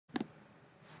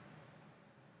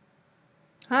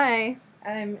Hi,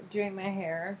 I'm doing my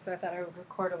hair, so I thought I would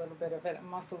record a little bit of it.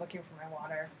 I'm also looking for my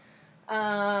water.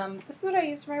 This is what I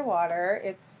use for my water.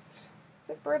 Is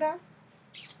it Brita?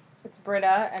 It's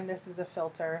Brita, and this is a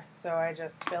filter, so I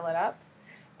just fill it up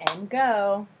and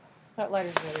go. That light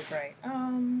is really bright.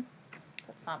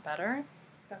 That's not better.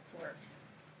 That's worse.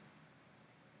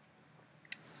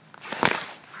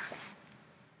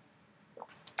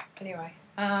 Anyway,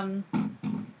 can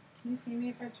you see me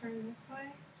if I turn this way?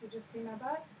 Do you just see my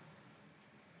butt?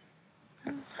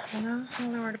 I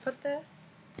don't know where to put this.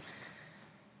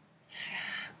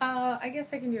 I guess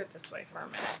I can do it this way for a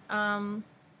minute.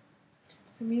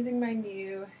 So I'm using my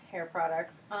new hair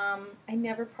products. I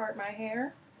never part my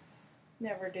hair,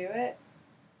 never do it.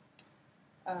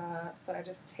 So I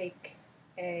just take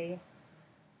a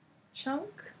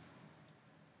chunk,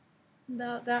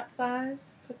 about that size,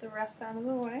 put the rest out of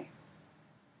the way.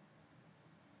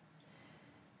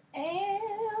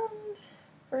 And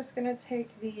first gonna take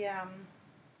the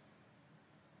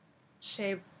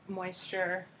Shea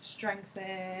Moisture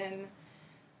Strengthen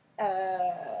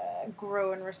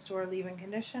Grow and Restore Leave-In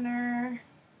Conditioner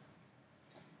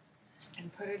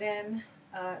and put it in.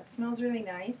 It smells really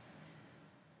nice.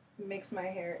 It makes my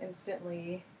hair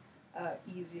instantly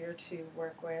easier to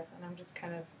work with, and I'm just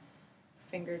kind of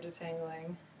finger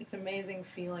detangling. It's amazing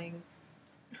feeling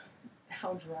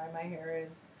how dry my hair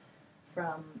is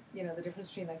from, the difference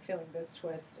between like feeling this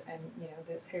twist and,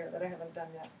 this hair that I haven't done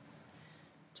yet. It's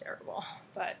terrible.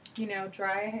 But,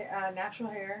 dry, natural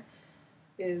hair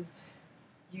is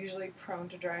usually prone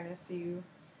to dryness, so you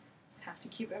just have to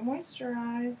keep it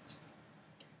moisturized.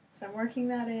 So I'm working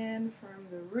that in from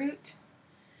the root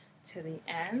to the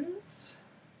ends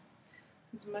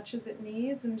as much as it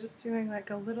needs, and just doing like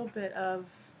a little bit of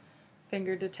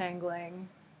finger detangling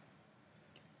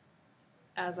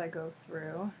as I go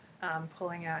through,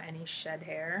 pulling out any shed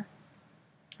hair.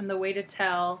 And the way to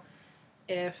tell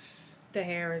if the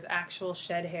hair is actual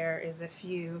shed hair is if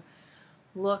you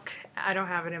look, I don't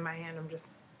have it in my hand, I'm just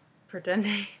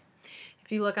pretending.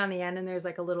 If you look on the end and there's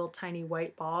like a little tiny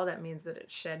white ball, that means that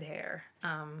it's shed hair.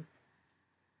 I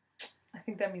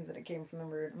think that means that it came from the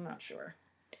root, I'm not sure.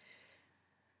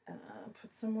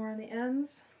 Put some more on the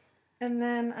ends. And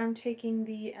then I'm taking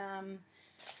the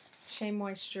Shea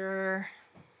Moisture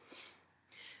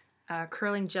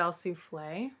Curling Gel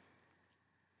Souffle.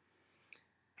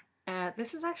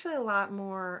 This is actually a lot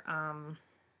more, I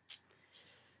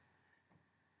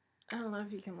don't know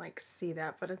if you can like see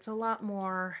that, but it's a lot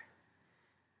more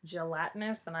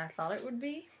gelatinous than I thought it would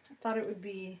be. I thought it would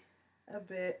be a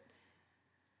bit,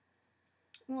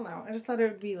 I don't know, I just thought it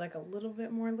would be like a little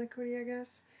bit more liquidy, I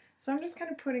guess. So I'm just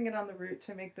kind of putting it on the root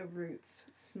to make the roots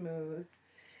smooth.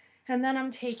 And then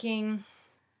I'm taking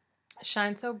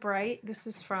Shine So Bright. This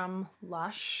is from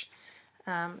Lush.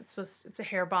 It's a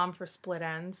hair balm for split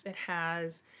ends. It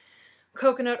has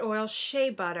coconut oil, shea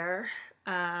butter,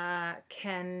 candelilla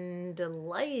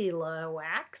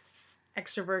wax,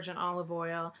 extra virgin olive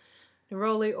oil,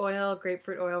 neroli oil,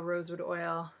 grapefruit oil, rosewood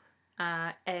oil,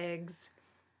 eggs,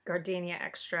 gardenia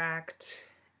extract,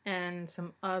 and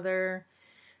some other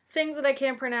things that I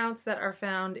can't pronounce that are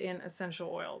found in essential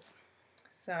oils.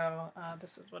 So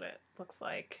this is what it looks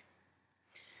like.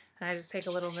 And I just take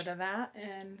a little bit of that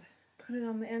and put it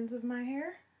on the ends of my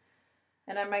hair.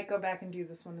 And I might go back and do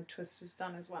this when the twist is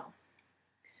done as well.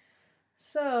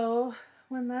 So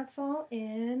when that's all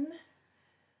in,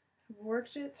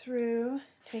 worked it through,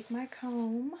 take my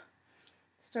comb,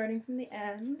 starting from the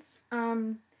ends.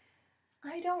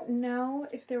 I don't know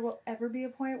if there will ever be a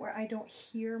point where I don't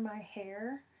hear my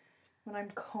hair when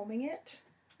I'm combing it.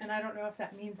 And I don't know if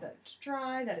that means that it's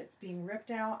dry, that it's being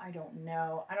ripped out. I don't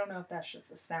know. I don't know if that's just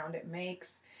the sound it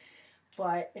makes.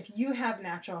 But if you have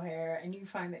natural hair and you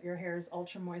find that your hair is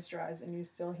ultra moisturized and you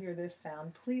still hear this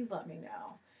sound, please let me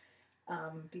know.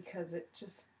 Because it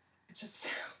just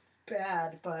sounds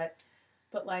bad, but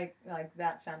like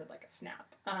that sounded like a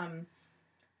snap.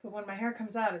 But when my hair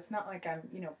comes out, it's not like I'm,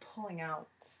 pulling out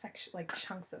like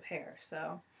chunks of hair.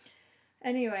 So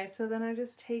anyway, so then I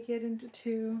just take it into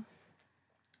two,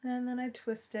 and then I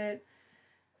twist it.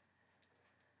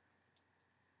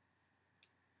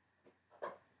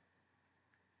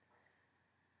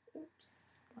 Oops,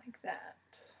 like that.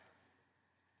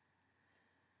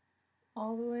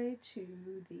 All the way to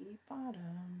the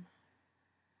bottom.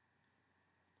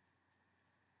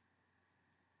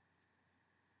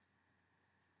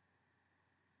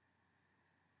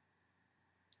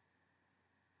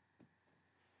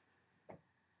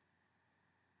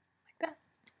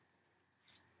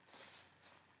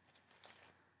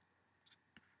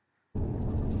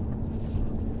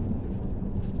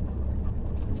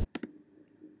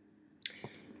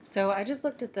 So I just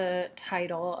looked at the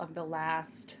title of the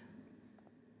last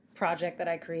project that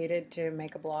I created to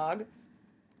make a blog,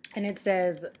 and it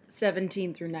says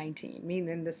 17 through 19,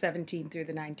 meaning the 17th through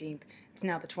the 19th. It's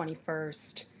now the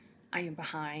 21st. I am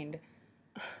behind.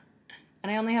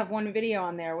 And I only have one video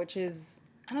on there, which is,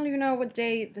 I don't even know what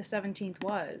day the 17th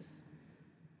was.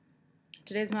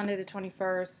 Today's Monday the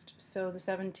 21st, so the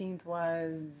 17th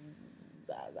was...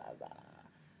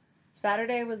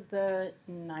 Saturday was the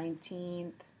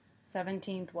 19th.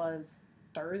 17th was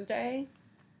Thursday.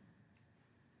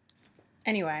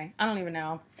 Anyway, I don't even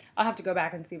know. I'll have to go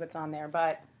back and see what's on there,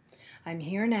 but I'm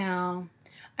here now.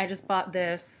 I just bought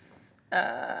this.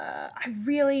 I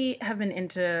really have been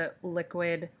into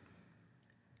liquid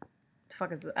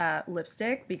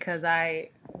lipstick because I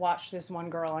watched this one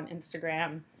girl on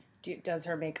Instagram does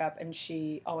her makeup, and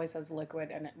she always has liquid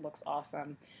and it looks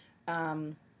awesome.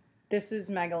 This is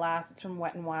Megalass. It's from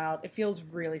Wet n Wild. It feels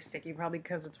really sticky, probably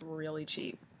because it's really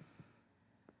cheap.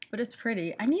 But it's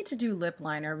pretty. I need to do lip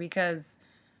liner because,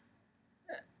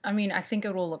 I mean, I think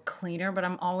it will look cleaner, but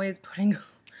I'm always putting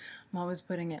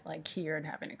it like here and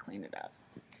having to clean it up.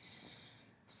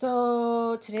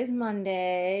 So today's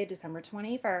Monday, December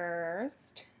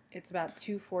 21st. It's about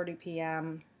 2:40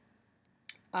 p.m.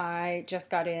 I just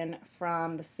got in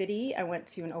from the city. I went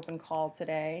to an open call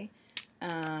today,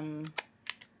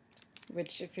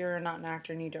 which if you're not an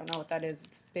actor and you don't know what that is,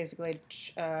 it's basically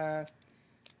there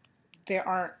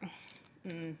aren't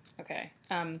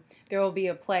there will be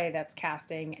a play that's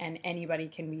casting and anybody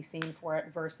can be seen for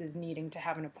it versus needing to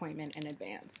have an appointment in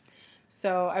advance.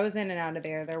 So I was in and out of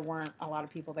there. There weren't a lot of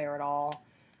people there at all.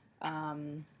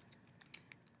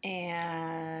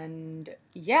 And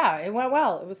yeah, it went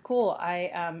well. It was cool.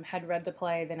 I had read the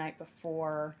play the night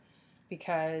before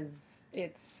because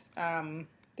it's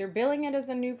they're billing it as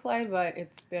a new play, but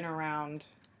it's been around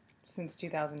since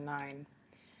 2009.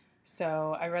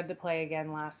 So I read the play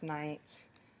again last night.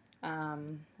 I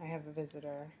have a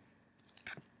visitor.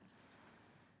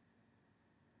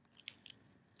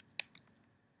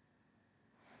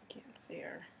 Can't see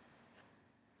her.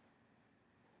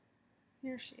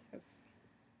 Here she is.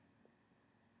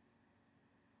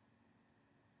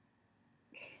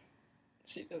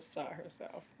 She just saw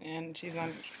herself, and she's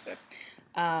uninterested.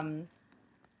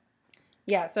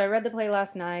 Yeah, so I read the play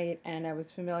last night, and I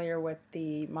was familiar with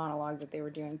the monologue that they were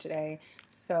doing today.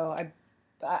 So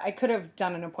I could have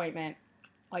done an appointment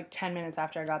like 10 minutes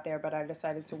after I got there, but I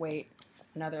decided to wait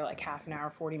another like half an hour,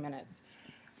 40 minutes,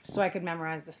 so I could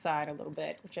memorize the side a little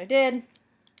bit, which I did, and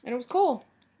it was cool.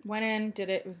 Went in, did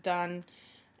it, was done,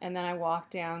 and then I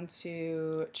walked down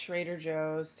to Trader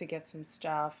Joe's to get some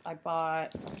stuff. I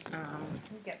bought, let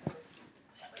me get this.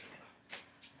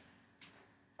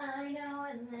 I know,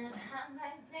 and then have my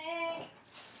thing.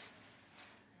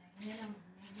 I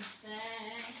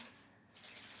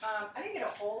didn't get a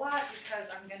whole lot because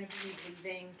I'm going to be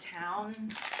leaving town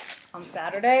on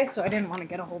Saturday, so I didn't want to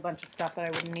get a whole bunch of stuff that I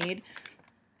wouldn't need.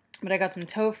 But I got some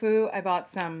tofu. I bought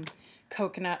some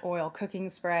coconut oil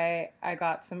cooking spray. I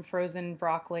got some frozen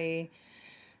broccoli,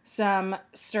 some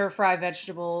stir-fry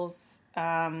vegetables,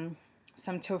 some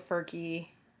tofurkey,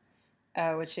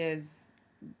 which is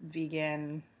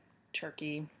vegan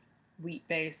turkey, wheat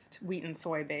and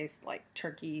soy based, like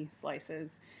turkey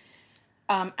slices,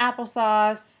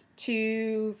 applesauce,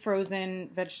 2 frozen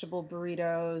vegetable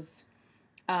burritos,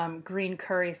 green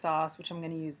curry sauce, which I'm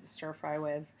going to use the stir fry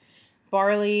with,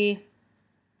 barley,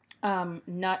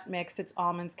 nut mix, it's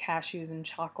almonds, cashews, and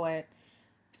chocolate,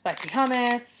 spicy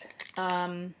hummus,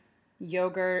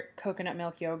 yogurt, coconut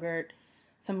milk yogurt,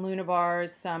 some Luna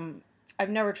bars, I've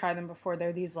never tried them before.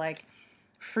 They're these like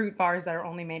fruit bars that are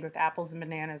only made with apples and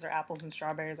bananas, or apples and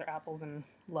strawberries, or apples and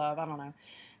love, I don't know.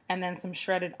 And then some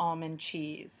shredded almond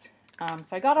cheese.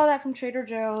 So I got all that from Trader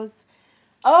Joe's.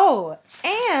 Oh,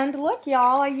 and look,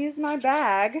 y'all, I used my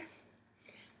bag.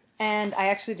 And I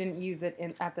actually didn't use it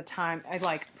at the time. I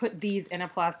like put these in a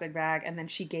plastic bag, and then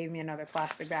she gave me another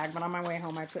plastic bag. But on my way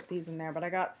home, I put these in there. But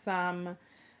I got some,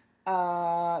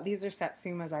 these are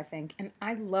Satsumas, I think. And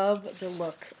I love the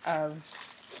look of,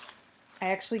 I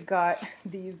actually got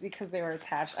these because they were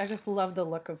attached. I just love the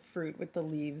look of fruit with the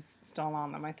leaves still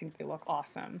on them. I think they look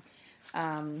awesome.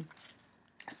 So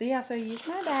yeah, so I used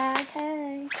my bag.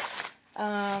 Hey.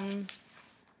 I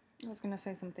was going to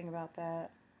say something about that.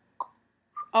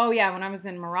 Oh yeah, when I was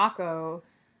in Morocco,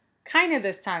 kind of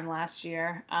this time last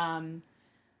year,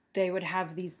 they would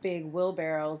have these big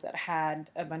wheelbarrows that had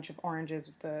a bunch of oranges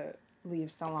with the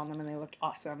leaves still on them, and they looked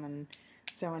awesome and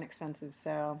so inexpensive.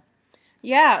 So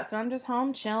yeah, so I'm just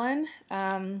home chilling.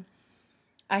 I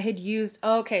had used,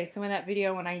 okay, so in that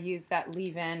video when I used that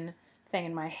leave-in thing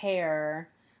in my hair,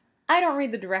 I don't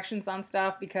read the directions on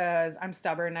stuff because I'm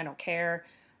stubborn and I don't care,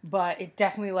 but it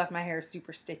definitely left my hair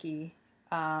super sticky.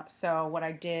 So what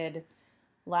I did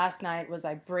last night was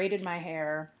I braided my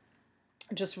hair,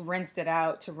 just rinsed it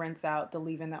out to rinse out the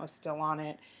leave-in that was still on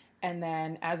it. And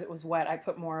then as it was wet, I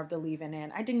put more of the leave-in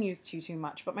in. I didn't use too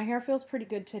much, but my hair feels pretty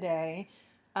good today.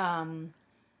 And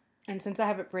since I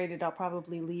have it braided, I'll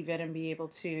probably leave it and be able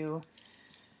to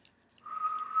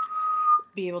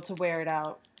wear it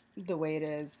out the way it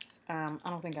is. I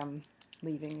don't think I'm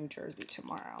leaving New Jersey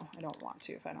tomorrow. I don't want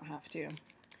to if I don't have to.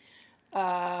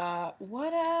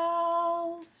 What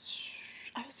else?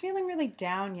 I was feeling really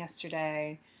down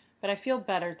yesterday, but I feel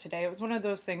better today. It was one of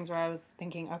those things where I was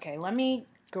thinking, okay, let me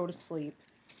go to sleep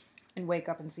and wake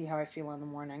up and see how I feel in the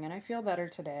morning. And I feel better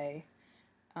today.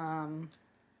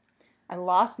 I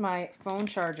lost my phone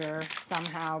charger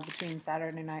somehow between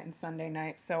Saturday night and Sunday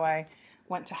night, so I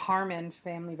went to Harmon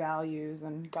Family Values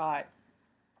and got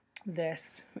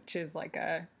this, which is like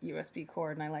a USB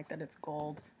cord, and I like that it's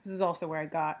gold. This is also where I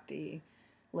got the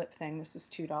lip thing. This was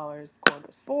 $2, the cord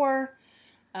was $4.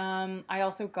 I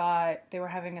also got, they were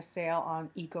having a sale on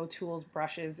Eco Tools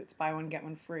brushes. It's buy one, get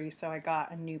one free, so I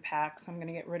got a new pack, so I'm going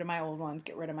to get rid of my old ones,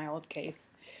 get rid of my old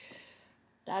case.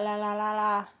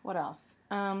 What else?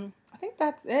 I think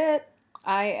that's it.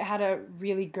 I had a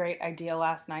really great idea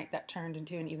last night that turned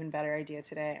into an even better idea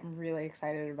today. I'm really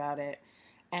excited about it,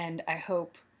 and I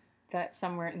hope that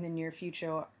somewhere in the near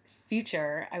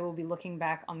future I will be looking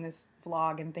back on this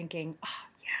vlog and thinking, ah,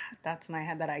 yeah, that's when I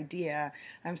had that idea.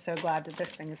 I'm so glad that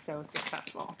this thing is so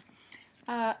successful.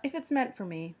 If it's meant for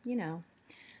me, you know.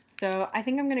 So I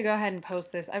think I'm going to go ahead and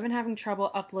post this. I've been having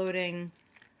trouble uploading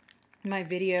my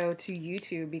video to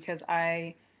YouTube because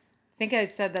I think I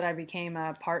said that I became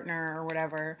a partner or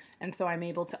whatever, and so I'm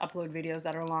able to upload videos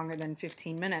that are longer than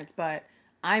 15 minutes, but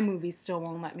iMovie still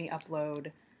won't let me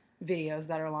upload videos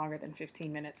that are longer than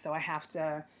 15 minutes, so I have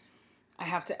to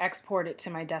export it to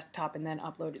my desktop and then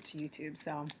upload it to YouTube.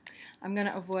 So I'm going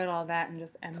to avoid all that and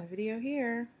just end the video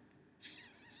here.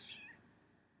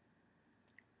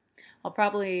 I'll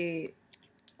probably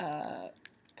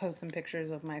post some pictures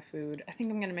of my food. I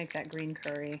think I'm going to make that green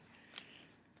curry.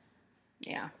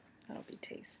 Yeah, that'll be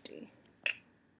tasty.